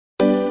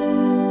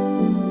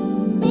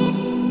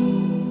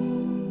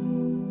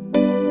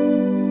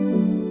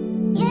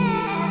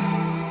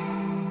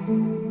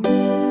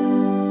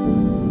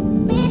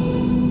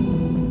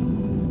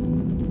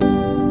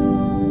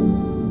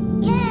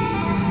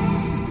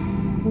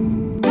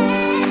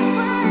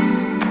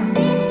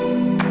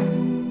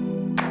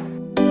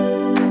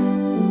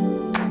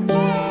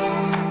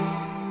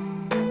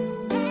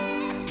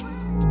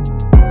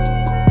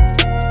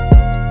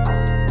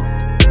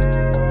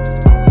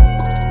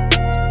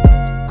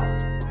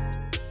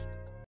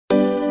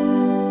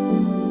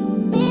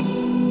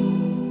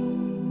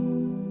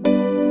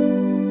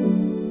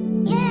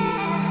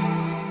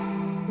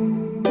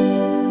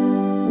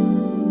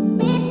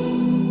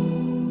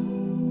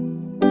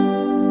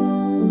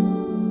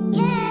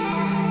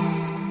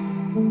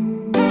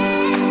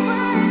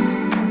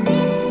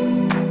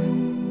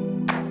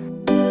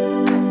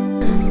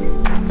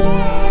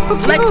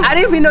Like, I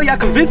didn't even know y'all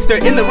convinced her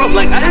in the room.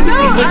 Like, I didn't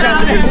think what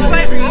y'all said. She's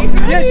like,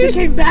 yeah, she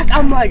came back.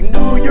 I'm like,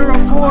 no, you're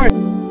a 4.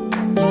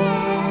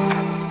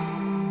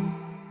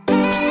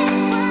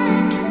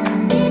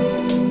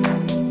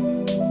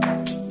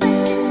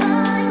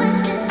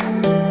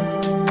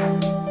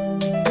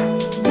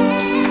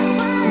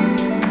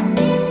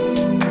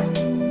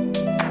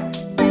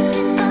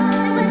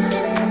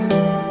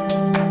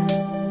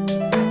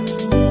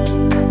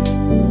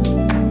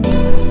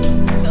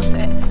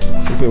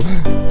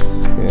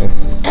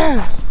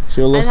 Yeah.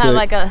 I just have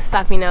like a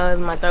stuffy nose,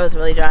 my throat's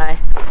really dry.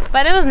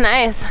 But it was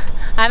nice.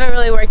 I haven't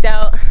really worked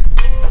out.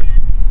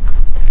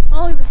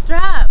 Oh, the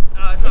strap.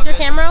 Is your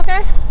camera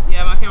okay?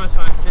 Yeah, my camera's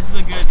fine. This is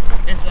a good,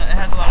 it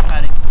has a lot of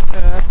padding.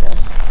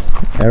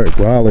 Okay. Eric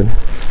Rollin.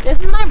 This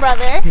is my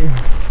brother.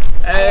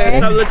 Hey,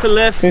 something to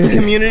lift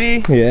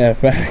community. Yeah,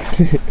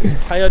 facts.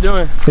 How y'all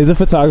doing? He's a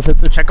photographer,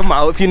 so check him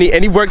out if you need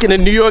any work in the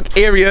New York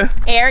area.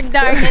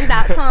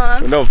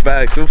 EricDargan.com. No,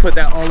 facts. We'll put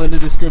that all in the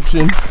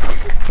description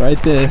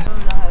right there.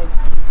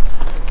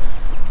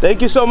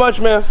 Thank you so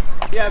much, man.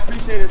 Yeah, I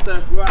appreciate it,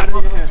 sir. We're out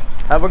of here.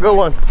 Have a good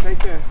one. Take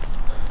care.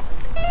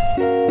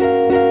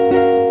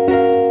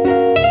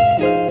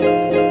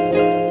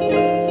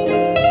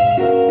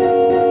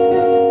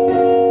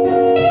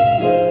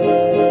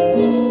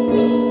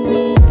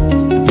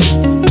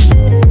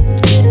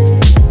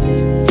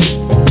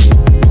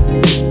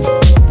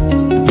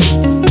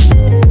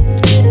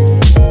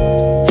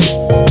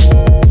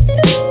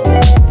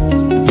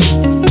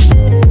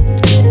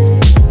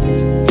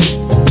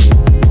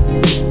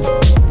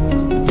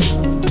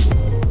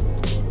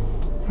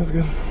 That's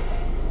good.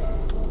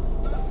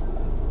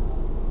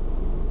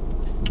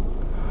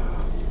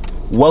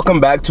 Welcome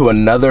back to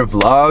another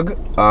vlog.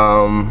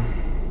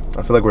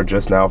 I feel like we're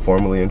just now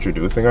formally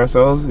introducing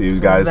ourselves. You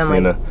guys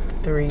seen like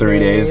 3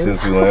 days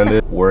since we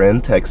landed. We're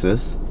in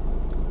Texas.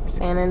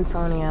 San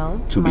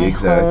Antonio. To be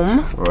exact.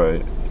 Home.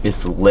 Right.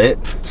 It's lit.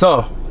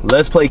 So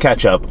let's play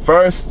catch up.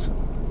 First,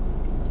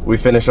 we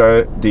finished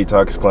our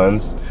detox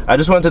cleanse. I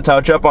just wanted to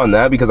touch up on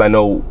that because I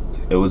know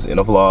it was in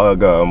a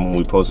vlog.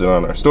 We posted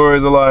on our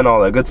stories a lot and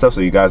all that good stuff,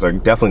 so you guys are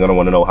definitely gonna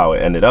want to know how it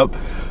ended up.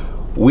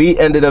 We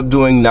ended up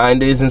doing 9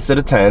 days instead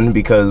of 10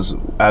 because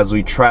as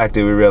we tracked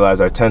it, we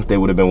realized our 10th day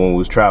would have been when we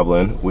was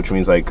traveling, which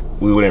means like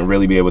we wouldn't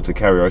really be able to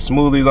carry our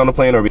smoothies on the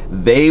plane, or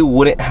they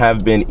wouldn't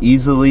have been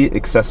easily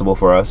accessible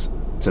for us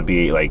to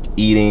be like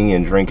eating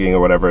and drinking or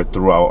whatever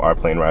throughout our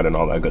plane ride and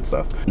all that good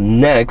stuff.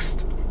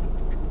 Next,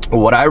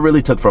 what I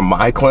really took from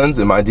my cleanse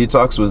and my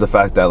detox was the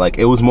fact that like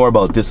it was more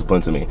about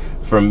discipline to me.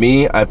 For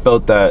me, I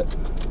felt that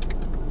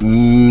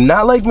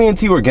not like me and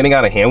T were getting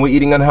out of hand with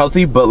eating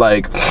unhealthy, but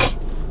like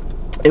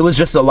it was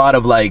just a lot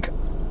of like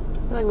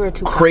we were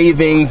too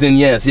cravings and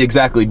yes,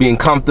 exactly, being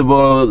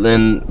comfortable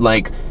and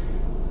like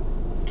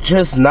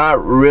just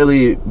not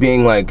really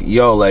being like,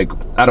 yo, like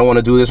I don't want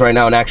to do this right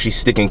now, and actually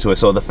sticking to it.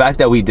 So the fact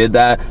that we did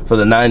that for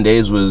the 9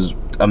 days was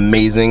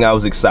amazing. I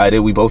was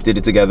excited. We both did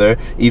it together.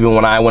 Even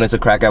when I wanted to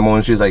crack at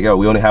Mo, she was like, yo,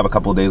 we only have a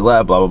couple of days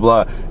left, blah blah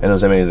blah, and it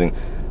was amazing.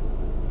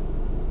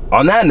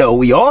 On that note,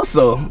 we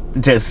also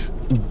just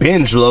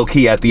binge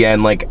low-key at the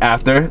end, like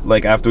after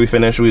we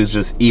finished, we was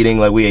just eating,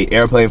 like we ate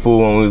airplane food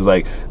when we was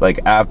like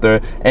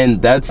after,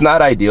 and that's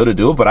not ideal to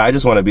do, but I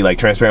just want to be like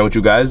transparent with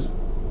you guys.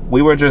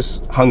 We were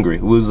just hungry.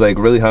 We was like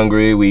really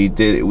hungry.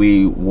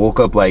 We woke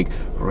up like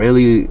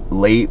really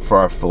late for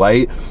our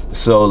flight,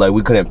 so like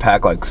we couldn't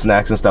pack like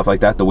snacks and stuff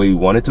like that the way we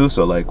wanted to,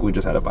 so like we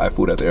just had to buy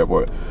food at the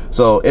airport.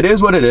 So it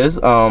is what it is.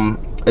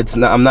 It's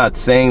not, I'm not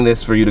saying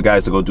this for you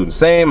guys to go do the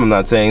same. I'm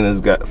not saying this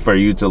for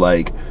you to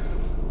like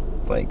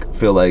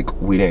feel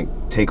like we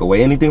didn't take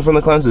away anything from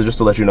the cleanse. It's just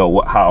to let you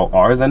know how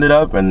ours ended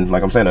up, and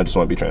like I'm saying, I just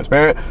want to be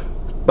transparent.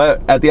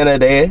 But at the end of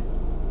the day,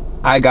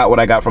 I got what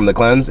I got from the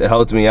cleanse. It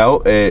helped me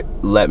out. It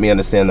let me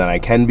understand that I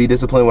can be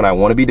disciplined when I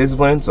want to be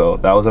disciplined, so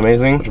that was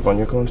amazing. On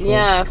your cleanse?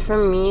 Yeah, for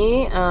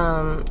me,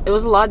 it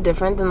was a lot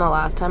different than the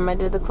last time I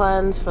did the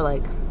cleanse for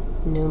like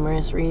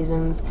numerous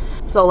reasons.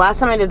 So last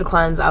time I did the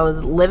cleanse, I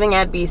was living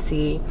at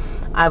BC.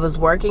 I was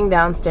working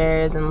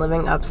downstairs and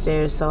living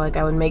upstairs, so like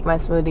I would make my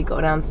smoothie, go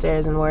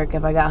downstairs and work.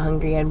 If I got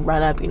hungry, I'd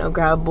run up, you know,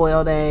 grab a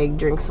boiled egg,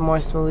 drink some more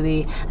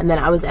smoothie, and then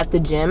I was at the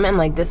gym, and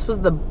like this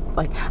was the,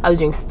 like I was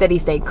doing steady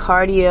state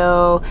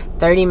cardio,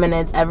 30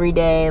 minutes every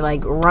day,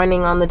 like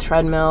running on the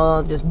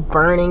treadmill, just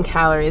burning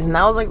calories. And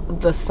that was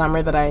like the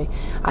summer that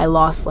I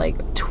lost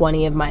like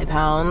 20 of my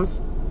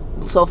pounds.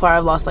 So far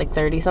I've lost like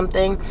 30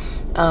 something,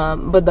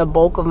 but the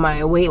bulk of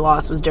my weight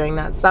loss was during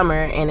that summer,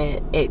 and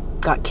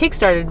it got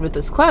kickstarted with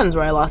this cleanse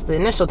where I lost the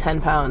initial 10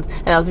 pounds,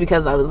 and that was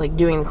because I was like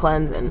doing the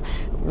cleanse and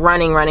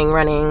running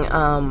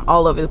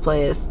all over the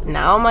place.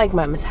 Now I'm like,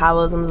 my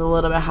metabolism's a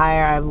little bit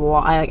higher.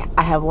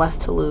 I have less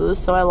to lose,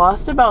 so I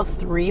lost about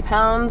 3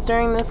 pounds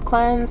during this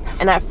cleanse.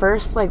 And at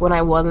first, like when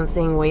I wasn't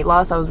seeing weight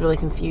loss, I was really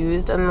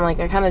confused, and like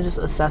I kind of just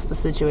assessed the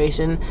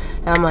situation,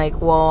 and I'm like,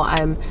 well,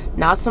 I'm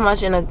not so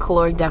much in a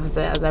caloric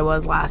deficit as I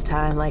was last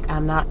time. Like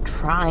I'm not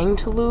trying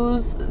to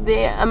lose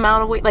the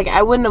amount of weight. Like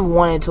I wouldn't have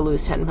wanted to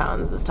lose 10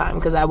 pounds this time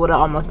because I would have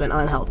almost been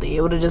unhealthy.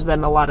 It would have just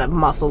been a lot of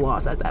muscle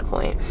loss at that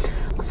point.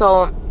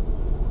 So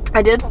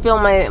I did feel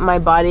my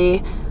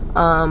body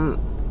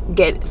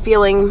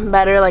feeling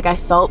better. Like, I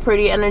felt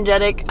pretty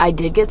energetic.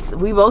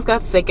 We both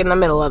got sick in the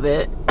middle of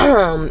it,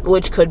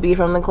 which could be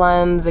from the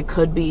cleanse. It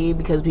could be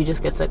because we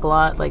just get sick a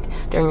lot. Like,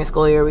 during the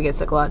school year, we get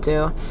sick a lot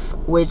too,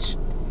 which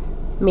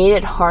made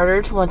it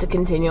harder to want to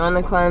continue on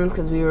the cleanse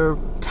because we were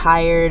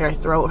tired, our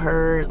throat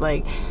hurt,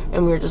 like,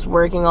 and we were just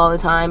working all the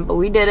time. But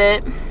we did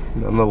it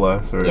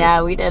nonetheless, right?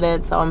 Yeah, we did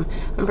it. So I'm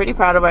pretty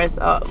proud of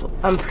ourselves.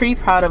 I'm pretty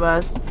proud of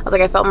us. I was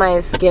like, I felt my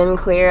skin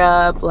clear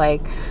up.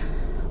 Like,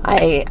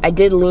 I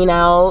did lean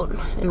out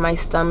in my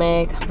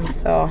stomach.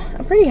 So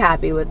I'm pretty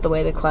happy with the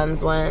way the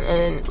cleanse went.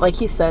 And like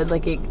he said,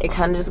 like, it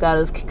kind of just got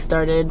us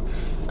kick-started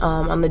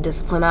on the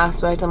discipline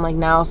aspect. I'm like,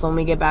 now, so when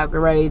we get back, we're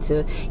ready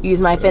to use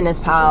my Fitness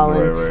Pal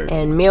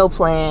and meal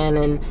plan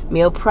and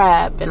meal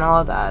prep and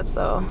all of that.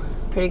 So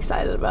pretty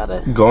excited about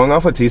it. Going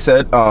off what T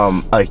said,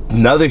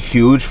 another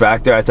huge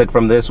factor I took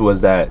from this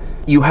was that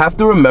you have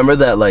to remember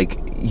that, like,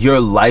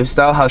 your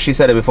lifestyle, how she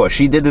said it before,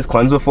 she did this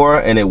cleanse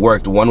before and it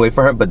worked one way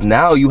for her, but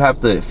now you have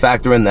to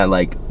factor in that,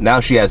 like,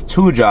 now she has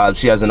 2 jobs,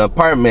 she has an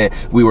apartment,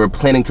 we were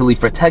planning to leave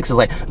for Texas.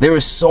 Like, there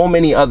were so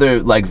many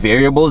other, like,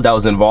 variables that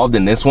was involved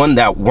in this one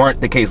that weren't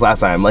the case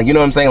last time. Like, you know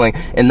what I'm saying? Like,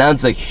 and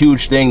that's a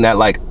huge thing that,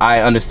 like, I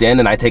understand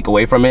and I take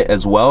away from it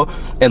as well.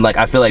 And, like,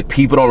 I feel like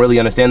people don't really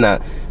understand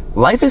that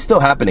life is still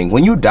happening.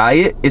 When you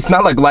diet, it's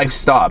not like life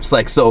stops.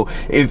 Like, so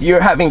if you're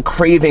having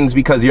cravings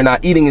because you're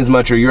not eating as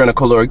much, or you're in a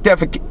caloric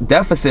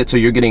deficit, so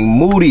you're getting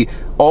moody,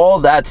 all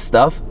that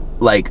stuff,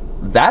 like,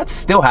 that's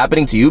still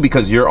happening to you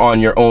because you're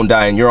on your own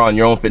diet and you're on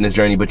your own fitness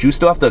journey, but you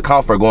still have to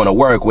account for going to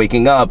work,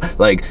 waking up,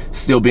 like,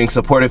 still being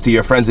supportive to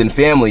your friends and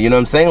family, you know what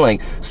I'm saying?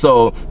 Like,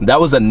 so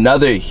that was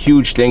another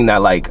huge thing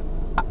that, like,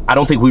 I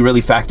don't think we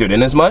really factored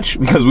in as much,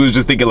 because we was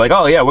just thinking, like,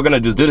 oh yeah, we're gonna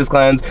just do this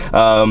cleanse,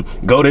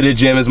 go to the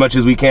gym as much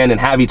as we can and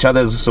have each other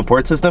as a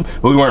support system.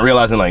 But we weren't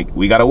realizing, like,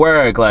 we gotta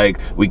work, like,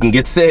 we can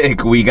get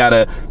sick, we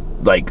gotta,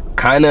 like,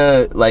 kind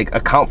of, like,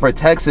 account for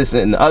Texas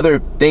and other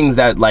things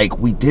that, like,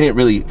 we didn't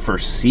really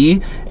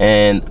foresee.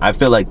 And I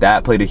feel like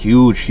that played a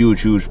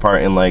huge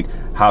part in, like,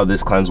 how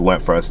this cleanse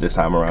went for us this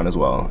time around as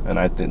well. And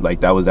I think,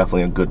 like, that was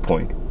definitely a good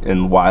point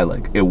and why,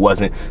 like, it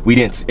wasn't,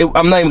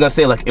 I'm not even gonna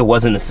say, like, it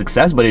wasn't a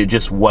success, but it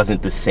just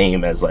wasn't the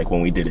same as, like, when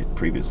we did it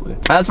previously.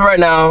 As for right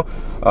now,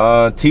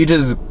 T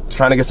just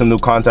trying to get some new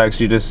contacts.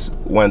 She just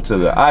went to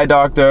the eye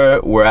doctor.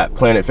 We're at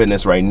Planet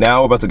Fitness right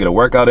now. We're about to get a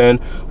workout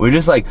in. We're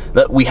just, like,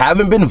 we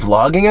haven't been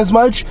vlogging as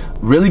much,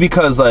 really,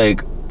 because,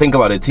 like, think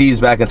about it,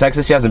 T's back in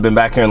Texas. She hasn't been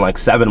back here in like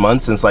 7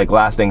 months, since like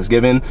last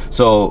Thanksgiving.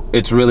 So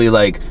it's really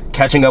like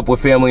catching up with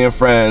family and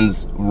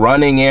friends,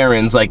 running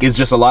errands. Like, it's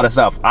just a lot of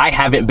stuff. I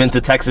haven't been to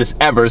Texas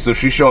ever, so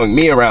she's showing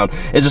me around.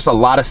 It's just a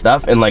lot of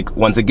stuff. And like,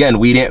 once again,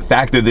 we didn't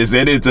factor this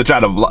in to try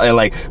to vlog. And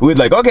like, we'd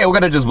like, okay, we're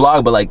gonna just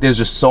vlog, but like, there's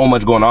just so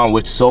much going on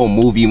with so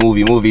movie.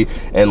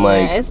 And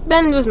like, yeah, it's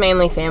been just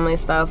mainly family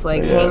stuff,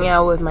 like hanging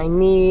out with my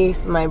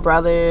niece, my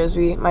brothers.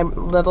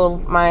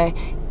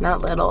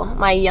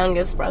 My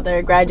youngest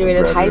brother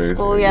graduated high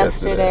school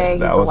yesterday. He's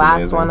the last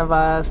amazing. One of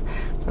us.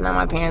 So now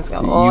my parents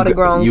got all the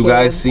grown kids. You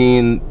guys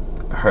seen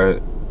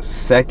her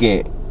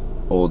second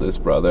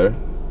oldest brother?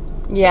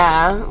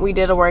 Yeah, we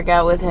did a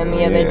workout with him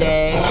the other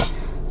day.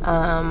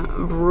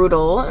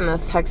 Brutal in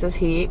this Texas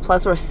heat.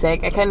 Plus, we're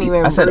sick. I couldn't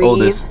even breathe. I said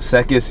oldest,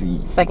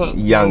 second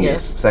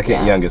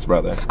youngest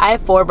brother. I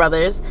have 4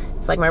 brothers.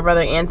 It's like my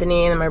brother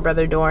Anthony, and then my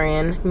brother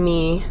Dorian,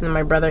 me, and then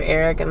my brother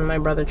Eric, and then my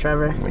brother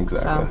Trevor.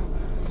 Exactly.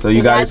 So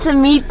you guys got to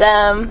meet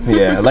them.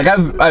 Yeah, like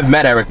I've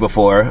met Eric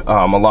before,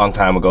 a long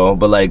time ago,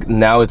 but like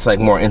now it's like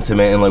more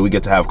intimate and like we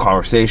get to have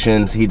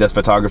conversations. He does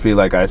photography,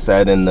 like I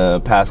said in the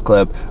past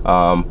clip,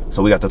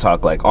 so we got to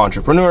talk like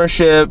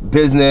entrepreneurship,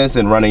 business,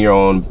 and running your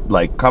own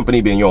like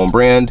company, being your own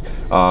brand,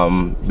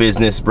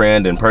 business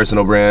brand and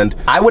personal brand.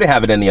 I wouldn't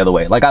have it any other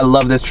way. Like, I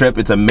love this trip.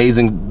 It's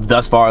amazing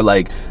thus far.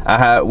 Like,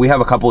 we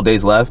have a couple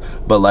days left,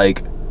 but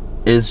like,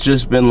 it's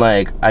just been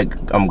like,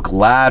 I'm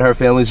glad her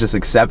family's just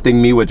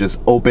accepting me with just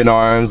open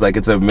arms. Like,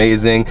 it's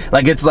amazing.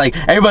 Like, it's like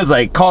everybody's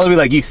like calling me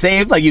like, you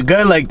safe, like, you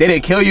good, like, they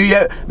didn't kill you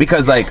yet,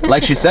 because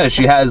like she said,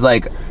 she has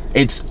like,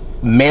 it's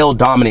male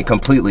dominant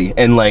completely,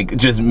 and like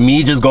just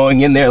me just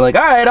going in there like,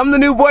 all right, I'm the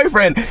new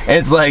boyfriend, and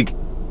it's like,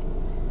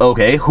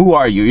 okay, who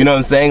are you? You know what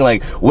I'm saying?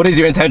 Like, what is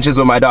your intentions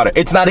with my daughter?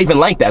 It's not even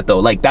like that though.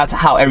 Like, that's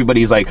how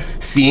everybody's like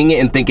seeing it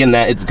and thinking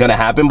that it's gonna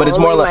happen, but it's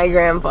more like my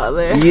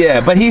grandfather.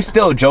 Yeah, but he's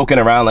still joking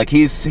around. Like,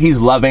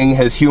 he's loving.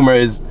 His humor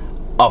is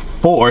a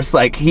force.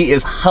 Like, he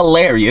is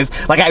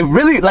hilarious. Like, I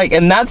really like,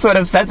 and that's what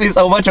upsets me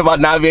so much about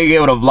not being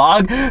able to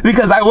vlog,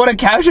 because I want to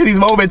capture these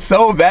moments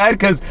so bad,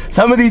 because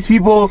some of these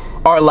people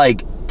are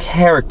like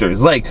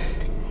characters. Like,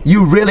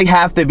 you really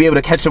have to be able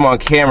to catch them on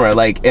camera,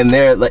 like, and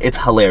they're like,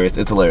 it's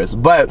hilarious.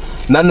 But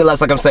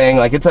nonetheless, like I'm saying,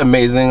 like, it's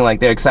amazing.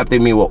 Like, they're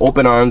accepting me with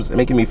open arms,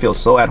 making me feel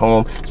so at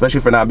home, especially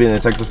for not being in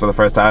Texas for the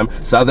first time.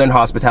 Southern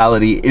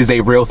hospitality is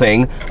a real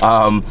thing.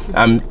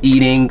 I'm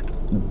eating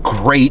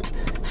great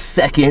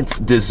seconds,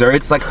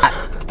 desserts. Like,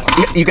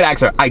 you can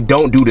ask her. I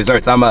don't do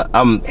desserts.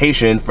 I'm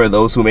Haitian, for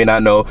those who may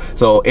not know.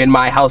 So in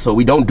my household,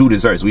 we don't do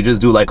desserts. We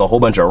just do like a whole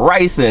bunch of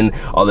rice and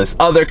all this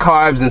other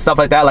carbs and stuff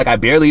like that. Like I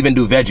barely even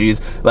do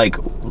veggies. Like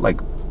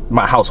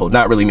my household,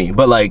 not really me,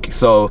 but like,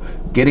 so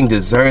getting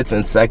desserts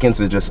in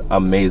seconds is just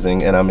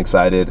amazing, and I'm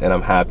excited and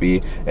I'm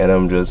happy and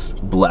I'm just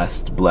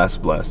blessed.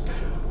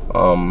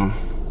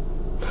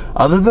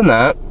 Other than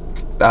that,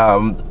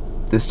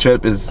 this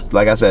trip is,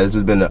 like I said, it's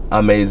just been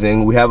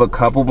amazing. We have a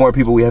couple more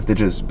people we have to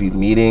just be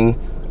meeting.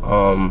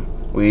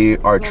 We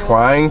are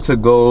trying to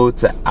go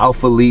to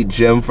Alpha Elite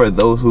Gym. For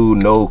those who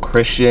know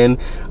Christian,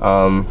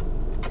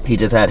 he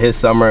just had his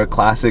summer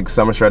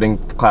shredding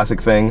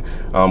classic thing.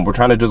 We're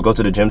trying to just go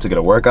to the gym to get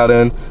a workout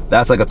in.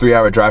 That's like a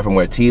 3-hour drive from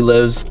where T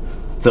lives.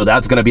 So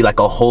that's gonna be like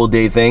a whole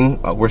day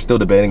thing. We're still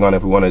debating on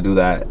if we wanna do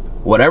that.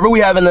 Whatever we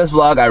have in this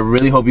vlog, I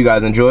really hope you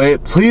guys enjoy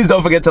it. Please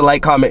don't forget to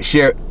like, comment,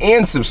 share,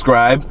 and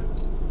subscribe.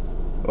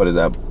 What is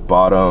that,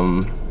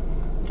 bottom?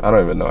 I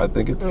don't even know. I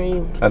think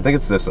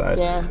it's this side.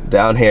 Yeah.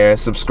 Down here,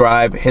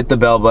 subscribe, hit the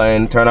bell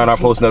button, turn on our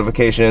post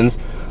notifications.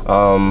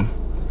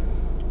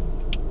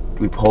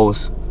 We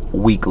post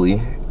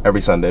weekly,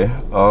 every Sunday.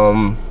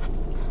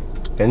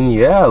 And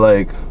yeah,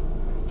 like,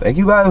 thank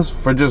you guys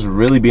for just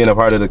really being a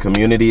part of the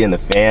community and the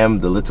fam,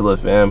 the Little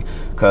fam,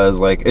 because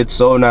like, it's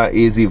so not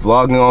easy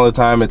vlogging all the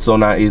time. It's so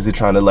not easy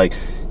trying to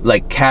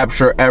like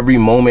capture every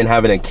moment,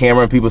 having a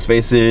camera in people's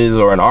faces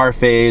or in our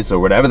face or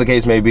whatever the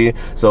case may be.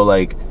 So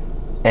like,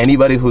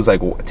 anybody who's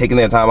like taking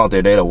their time out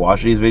their day to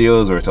watch these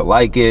videos or to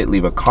like it,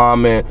 leave a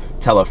comment,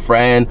 tell a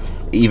friend,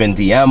 even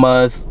DM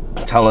us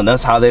telling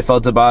us how they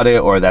felt about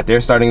it, or that they're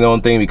starting their own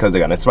thing because they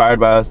got inspired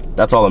by us.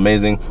 That's all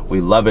amazing.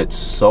 We love it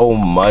so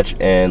much,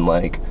 and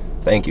like,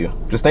 thank you.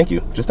 Just thank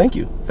you. Just thank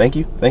you. Thank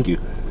you. Thank you.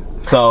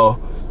 So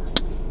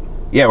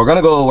yeah, we're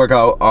gonna go work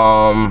out.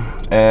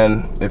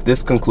 And if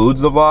this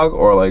concludes the vlog,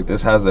 or like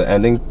this has an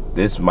ending,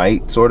 this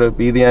might sort of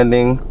be the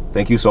ending.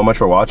 Thank you so much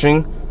for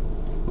watching.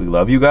 We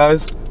love you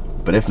guys.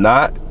 But if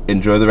not,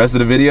 enjoy the rest of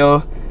the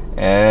video.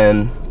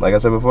 And like I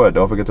said before,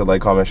 don't forget to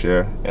like, comment,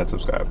 share, and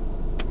subscribe.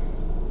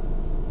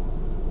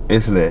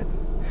 It's lit.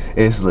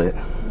 It's lit.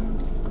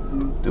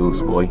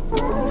 Deuce, boy.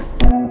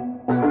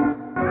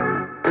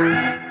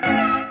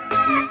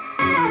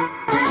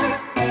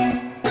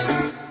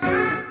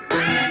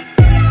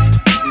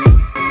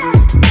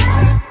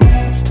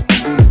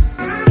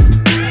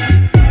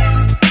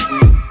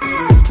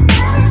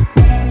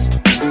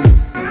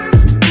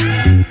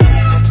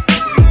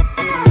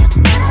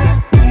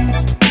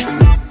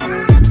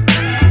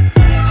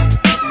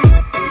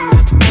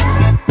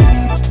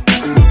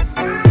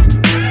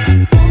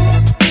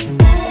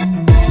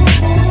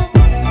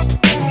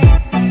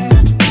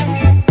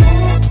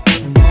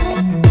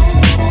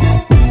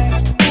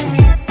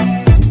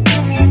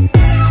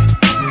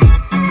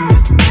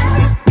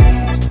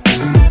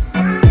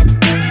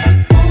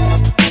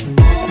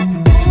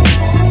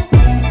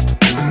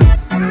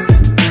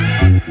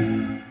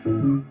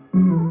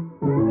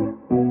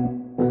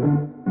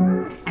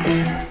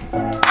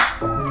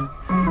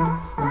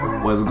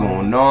 What's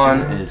going on?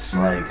 It's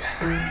like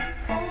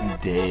I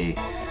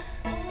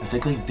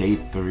think like day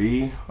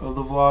 3 of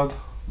the vlog.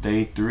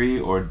 Day 3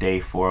 or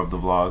day 4 of the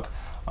vlog.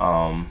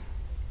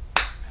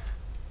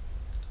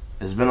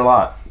 It's been a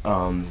lot.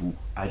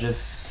 I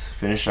just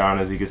finished showering,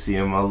 as you can see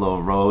in my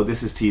little robe.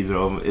 This is T's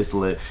robe. It's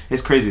lit.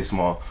 It's crazy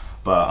small,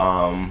 but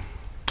I'm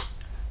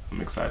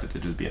excited to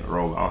just be in a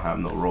robe. I don't have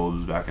no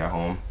robes back at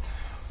home.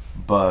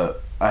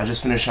 But I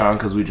just finished showering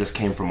because we just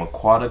came from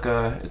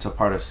Aquatica. It's a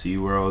part of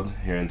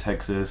SeaWorld here in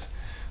Texas.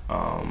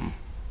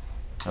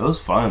 It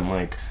was fun.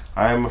 Like,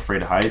 I am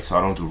afraid of heights, so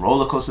I don't do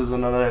roller coasters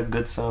and all that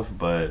good stuff,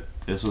 but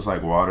this was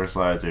like water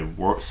slides.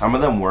 Some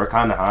of them were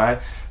kind of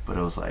high, but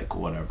it was like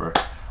whatever.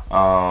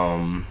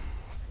 Hold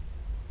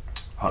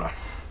on.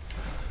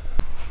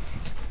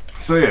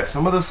 So yeah,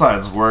 some of the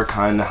slides were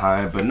kind of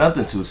high, but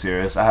nothing too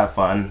serious. I had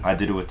fun. I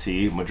did it with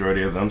T,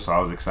 majority of them, so I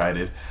was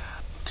excited.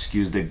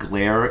 Excuse the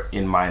glare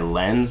in my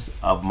lens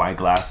of my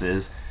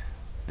glasses.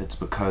 It's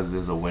because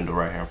there's a window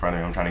right here in front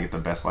of me. I'm trying to get the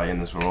best light in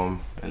this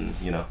room, and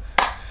you know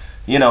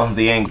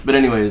the angle. But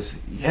anyways,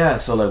 yeah,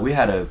 so like, we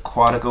had a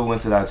Aquatica,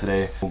 went to that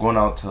today. We're going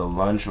out to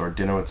lunch or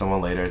dinner with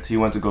someone later. T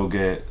went to go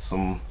get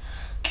some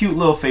cute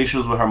little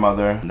facials with her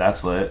mother.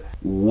 That's lit.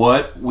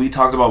 What we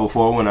talked about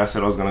before when I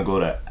said I was gonna go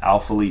to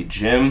Alpha Elite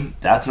Gym,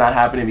 that's not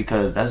happening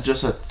because that's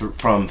just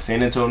from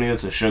San Antonio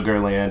to Sugar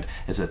Land.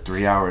 It's a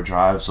 3-hour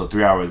drive, so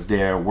 3 hours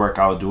there,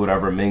 workout, do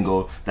whatever,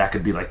 mingle. That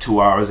could be like 2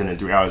 hours and then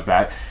 3 hours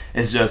back.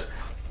 It's just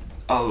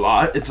a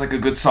lot. It's like a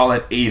good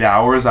solid 8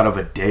 hours out of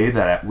a day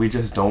that we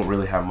just don't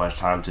really have much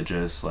time to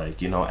just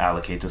like,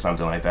 allocate to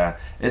something like that.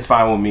 It's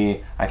fine with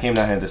me. I came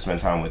down here to spend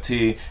time with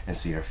T and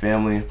see her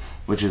family,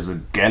 which is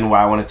again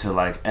why I wanted to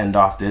like end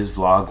off this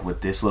vlog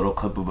with this little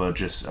clip about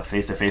just a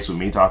face-to-face with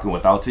me talking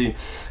without T.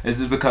 This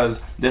is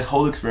because this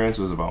whole experience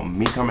was about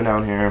me coming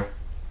down here,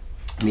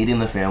 meeting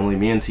the family.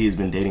 Me and T has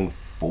been dating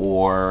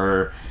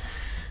for,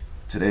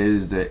 today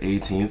is the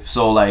 18th,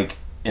 so like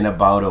in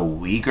about a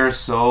week or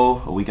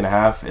so, a week and a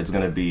half, it's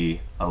gonna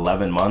be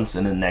 11 months,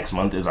 and then next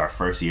month is our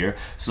first year.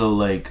 So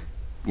like,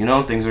 you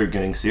know, things are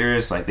getting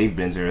serious. Like, they've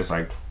been serious.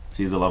 Like,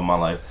 she's the love of my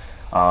life.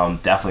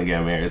 Definitely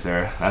getting married to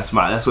her. That's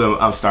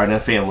where I'm starting a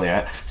family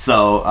at.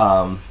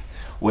 So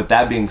with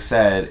that being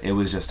said, it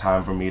was just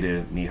time for me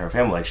to meet her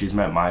family. Like, she's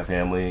met my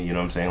family, you know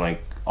what I'm saying,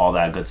 like all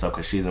that good stuff,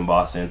 because she's in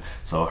Boston,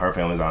 so her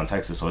family's out in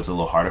Texas, so it's a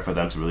little harder for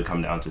them to really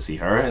come down to see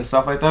her and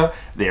stuff like that.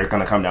 They're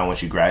gonna come down when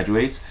she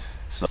graduates.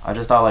 So I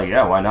just thought, like,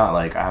 yeah, why not?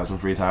 Like, I have some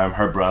free time.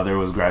 Her brother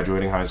was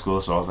graduating high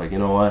school, so I was like, you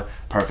know what,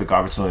 perfect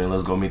opportunity,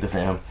 let's go meet the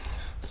fam.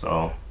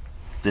 So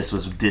this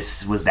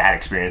was that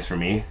experience for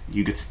me.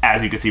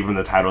 As you could see from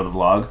the title of the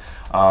vlog,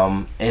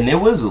 and it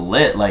was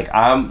lit. Like,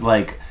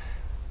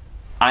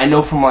 I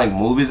know from like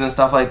movies and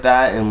stuff like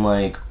that, and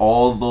like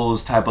all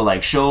those type of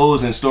like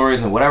shows and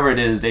stories and whatever it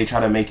is, they try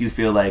to make you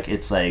feel like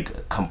it's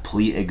like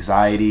complete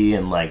anxiety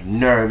and like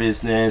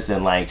nervousness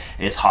and like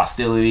it's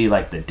hostility,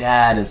 like the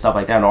dad and stuff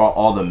like that, and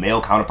all the male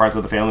counterparts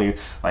of the family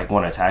like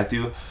want to attack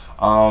you.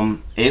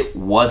 It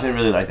wasn't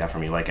really like that for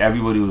me. Like,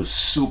 everybody was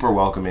super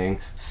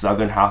welcoming.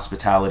 Southern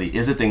hospitality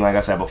is a thing, like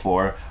I said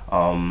before.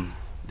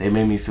 They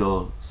made me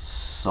feel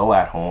so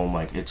at home.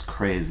 Like, it's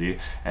crazy.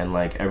 And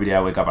like, every day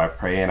I wake up, I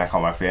pray and I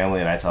call my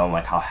family and I tell them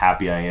like how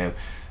happy I am,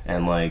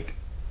 and like,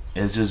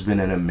 it's just been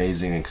an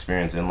amazing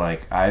experience. And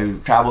like,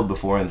 I've traveled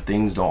before and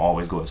things don't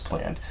always go as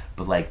planned,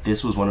 but like,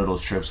 this was one of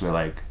those trips where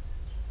like,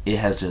 it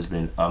has just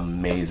been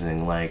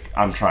amazing. Like,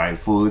 I'm trying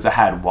foods. I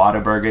had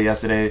Whataburger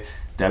yesterday,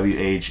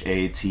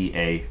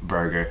 WHATA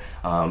burger.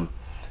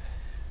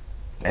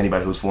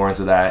 Anybody who's foreign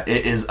to that,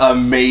 it is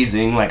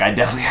amazing. Like, I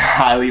definitely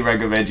highly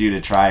recommend you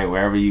to try it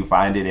wherever you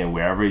find it and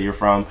wherever you're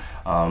from.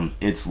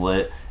 It's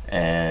lit,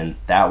 and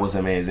that was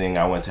amazing.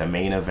 I went to a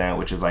main event,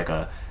 which is like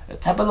a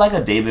type of like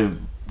a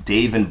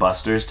Dave and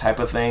Buster's type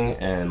of thing,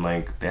 and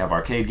like, they have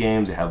arcade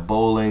games, they have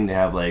bowling, they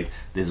have like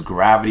this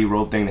gravity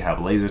rope thing, they have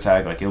laser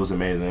tag. Like, it was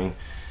amazing.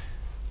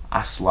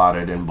 I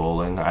slaughtered in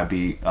bowling. I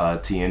beat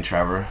T and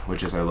Trevor,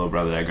 which is our little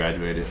brother that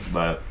graduated.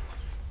 But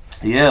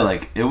yeah,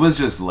 like, it was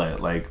just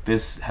lit. Like,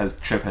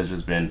 trip has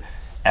just been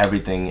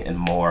everything and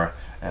more.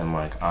 And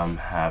like, I'm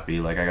happy.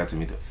 Like, I got to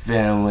meet the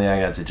family. I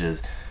got to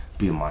just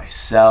be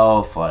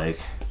myself. Like,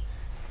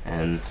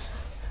 and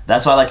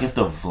that's why, like, if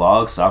the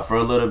vlogs suffer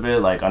a little bit,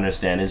 like,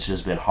 understand it's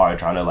just been hard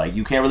trying to, like,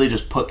 you can't really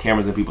just put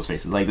cameras in people's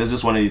faces. Like, that's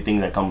just one of these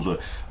things that comes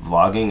with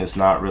vlogging. It's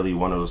not really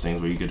one of those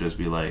things where you could just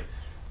be like,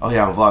 oh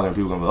yeah, I'm vlogging,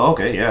 people gonna be like,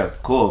 okay, yeah,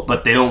 cool.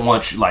 But they don't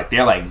want you, like,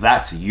 they're like,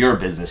 that's your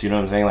business, you know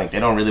what I'm saying? Like, they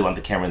don't really want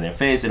the camera in their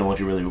face. They don't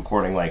want you really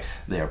recording like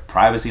their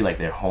privacy, like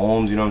their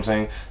homes, you know what I'm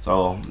saying?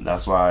 So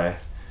that's why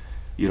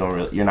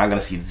you're not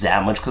gonna see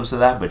that much clips of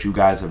that. But you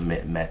guys have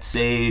met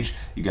Sage,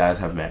 you guys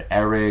have met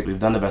Eric. We've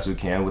done the best we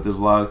can with this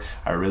vlog.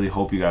 I really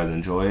hope you guys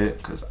enjoy it,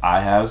 because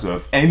I have. So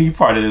if any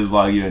part of this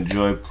vlog you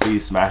enjoy,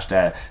 please smash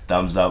that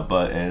thumbs up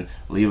button,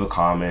 leave a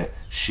comment,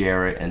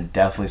 share it, and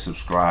definitely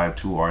subscribe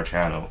to our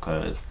channel,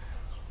 because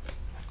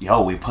yo,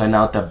 we putting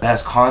out the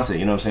best content,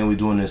 you know what I'm saying? We're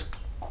doing this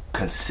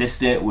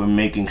consistent. We're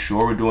making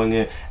sure we're doing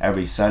it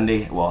every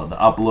Sunday. Well, the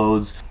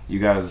uploads, you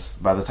guys,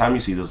 by the time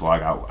you see this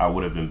vlog, I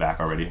would have been back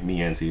already,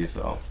 me and T.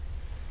 So,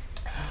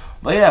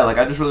 but yeah, like,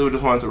 I just really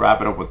just wanted to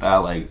wrap it up with that.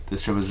 Like,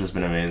 this trip has just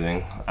been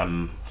amazing.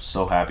 I'm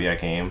so happy I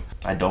came.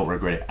 I don't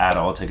regret it at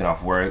all, taking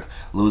off work,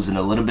 losing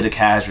a little bit of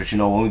cash, but you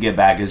know, when we get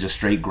back, it's just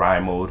straight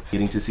grind mode.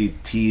 Getting to see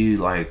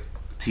T's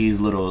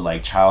little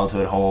like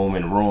childhood home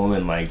and room,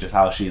 and like just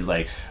how she's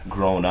like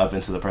grown up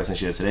into the person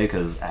she is today,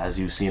 because as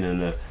you've seen in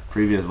the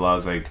previous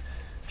vlogs, like,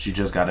 she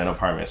just got an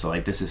apartment. So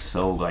like, this is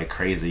so like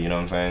crazy, you know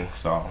what I'm saying?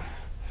 So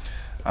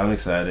I'm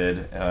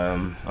excited.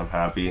 I'm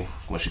happy.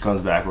 When she comes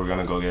back, we're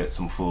gonna go get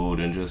some food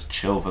and just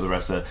chill for the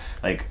rest of,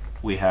 like,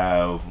 we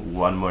have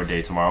one more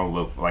day tomorrow,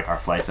 but like, our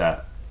flight's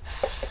at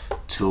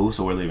 2,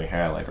 so we're leaving here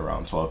at like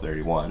around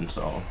 12:31.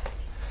 So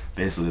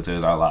basically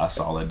today's our last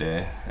solid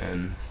day,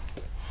 and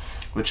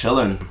we're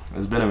chilling.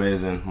 It's been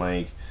amazing.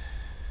 Like,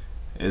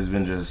 it's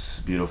been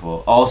just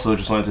beautiful. Also,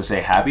 just wanted to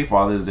say happy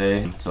Father's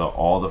Day to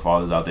all the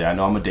fathers out there. I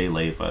know I'm a day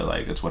late, but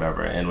like, it's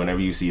whatever. And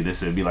whenever you see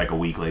this, it'd be like a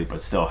week late, but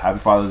still, happy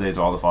Father's Day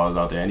to all the fathers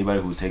out there.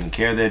 Anybody who's taking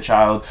care of their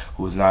child,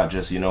 who's not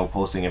just, you know,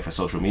 posting it for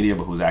social media,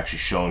 but who's actually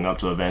showing up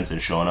to events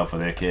and showing up for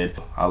their kid.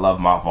 I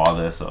love my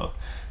father, so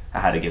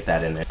I had to get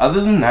that in there.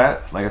 Other than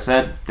that, like I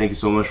said, thank you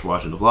so much for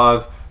watching the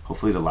vlog.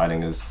 Hopefully the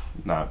lighting is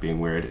not being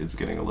weird. It's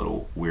getting a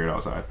little weird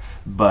outside.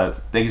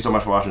 But thank you so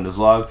much for watching this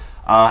vlog.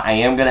 I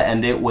am going to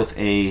end it with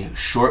a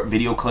short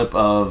video clip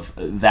of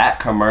that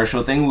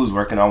commercial thing we was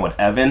working on with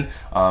Evan.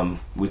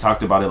 We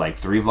talked about it like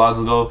 3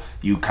 vlogs ago.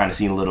 You kind of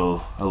seen a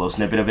little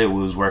snippet of it.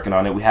 We was working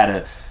on it.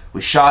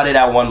 We shot it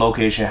at one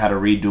location, had to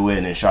redo it,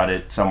 and then shot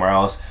it somewhere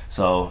else.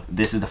 So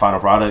this is the final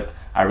product.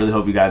 I really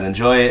hope you guys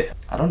enjoy it.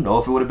 I don't know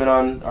if it would have been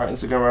on our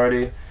Instagram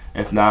already.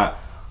 If not,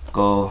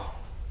 go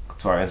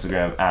to our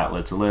Instagram at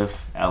Lit to Lift,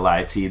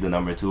 LIT, the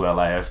number 2,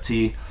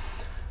 LIFT.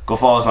 Go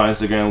follow us on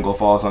Instagram, go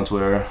follow us on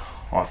Twitter,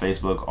 on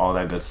Facebook, all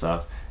that good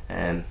stuff.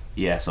 And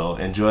yeah, so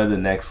enjoy the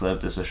next clip.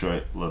 This is a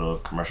short little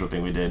commercial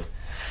thing we did.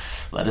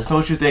 Let us know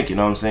what you think, you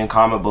know what I'm saying?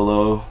 Comment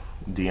below,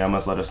 DM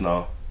us, let us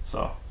know.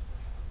 So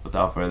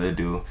without further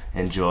ado,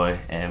 enjoy,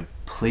 and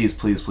please,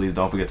 please, please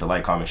don't forget to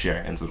like, comment, share,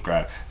 and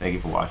subscribe. Thank you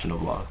for watching the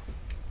vlog.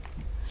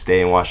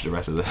 Stay and watch the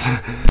rest of this.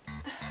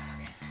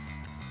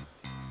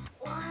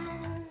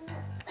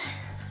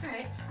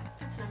 Alright,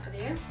 that's enough for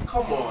you.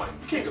 Come on,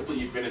 you can't complete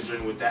your finish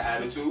journey with that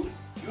attitude.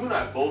 You and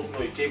I both know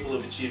you're capable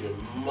of achieving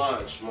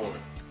much more.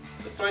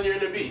 Let's find your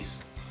inner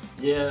beast.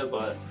 Yeah,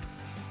 but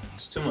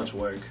it's too much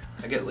work.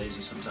 I get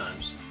lazy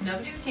sometimes.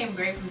 Nobody became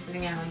great from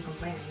sitting at home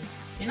complaining.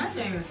 You're not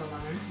doing this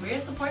alone. We're your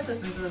support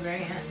system to the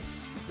very end.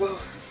 Well,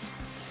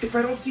 if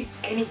I don't see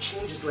any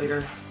changes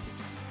later,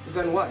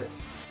 then what?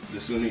 The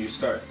sooner you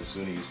start, the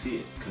sooner you see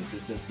it.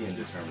 Consistency and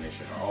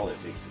determination are all it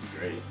takes to be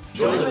great.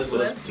 Join us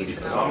to be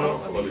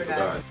phenomenal or be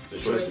forgotten. The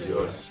choice is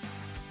yours.